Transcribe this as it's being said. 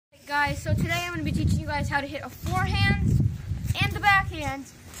guys, so today I'm going to be teaching you guys how to hit a forehand and the backhand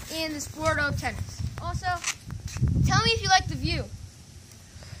in the sport of tennis. Also, tell me if you like the view.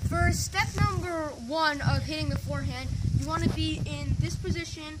 For step number 1 of hitting the forehand, you want to be in this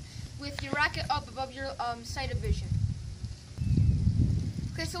position with your racket up above your sight of vision.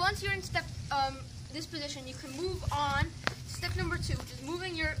 Okay, so once you're in this position, you can move on. Step number 2, which is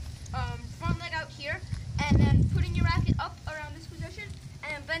moving your front leg out here, and then putting your racket up around this position,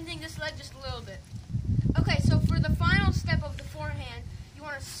 and bending this leg just a little bit. Okay, so for the final step of the forehand, you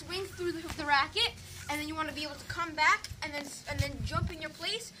want to swing through the racket, and then you want to be able to come back, and then jump in your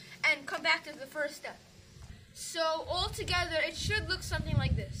place, and come back to the first step. So all together, it should look something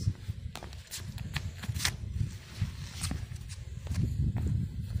like this.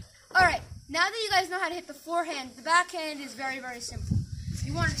 Alright, now that you guys know how to hit the forehand, the backhand is very, very simple.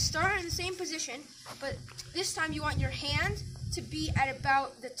 You want to start in the same position, but this time you want your hand to be at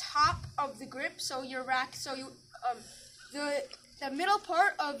about the top of the grip, so your the middle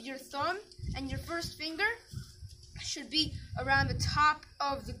part of your thumb and your first finger should be around the top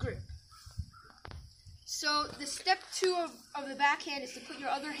of the grip. So the step 2 of the backhand is to put your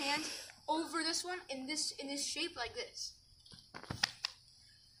other hand over this one in this shape like this.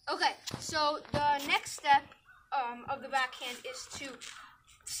 Okay, so the next step of the backhand is to,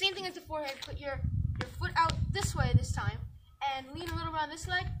 same thing as the forehand, put your foot out this way this time, and lean a little around this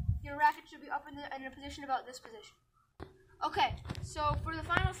leg. Your racket should be up in a position about this position. Okay, so for the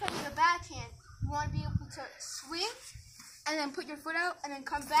final step of the backhand, you want to be able to swing, and then put your foot out, and then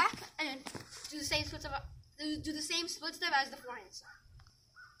come back, and then do the same split step as the forehand side.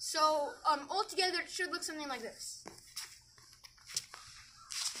 So altogether, it should look something like this.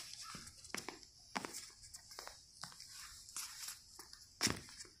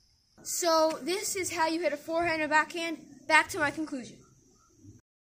 So this is how you hit a forehand and backhand. Back to my conclusion.